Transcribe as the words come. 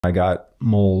I got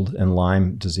mold and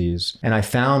Lyme disease. And I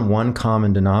found one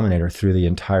common denominator through the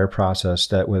entire process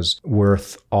that was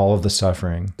worth all of the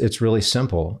suffering. It's really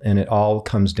simple, and it all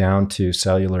comes down to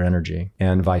cellular energy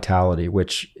and vitality,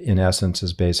 which in essence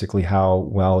is basically how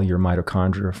well your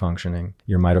mitochondria are functioning.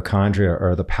 Your mitochondria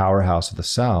are the powerhouse of the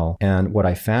cell. And what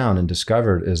I found and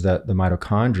discovered is that the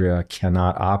mitochondria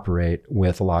cannot operate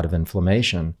with a lot of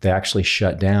inflammation. They actually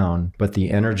shut down, but the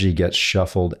energy gets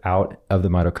shuffled out of the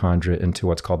mitochondria into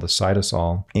what's called the cytosol.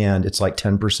 And it's like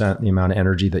 10% the amount of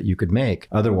energy that you could make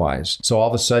otherwise. So all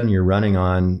of a sudden you're running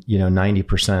on,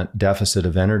 90% deficit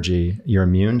of energy. Your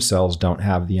immune cells don't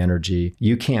have the energy.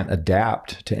 You can't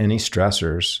adapt to any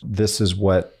stressors. This is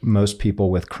what most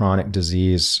people with chronic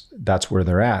disease, that's where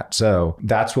they're at. So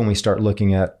that's when we start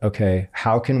looking at, okay,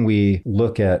 how can we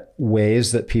look at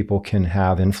ways that people can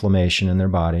have inflammation in their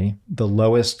body? The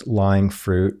lowest lying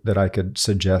fruit that I could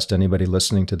suggest anybody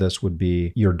listening to this would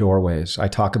be your doorways. I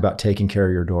talk about taking care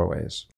of your doorways.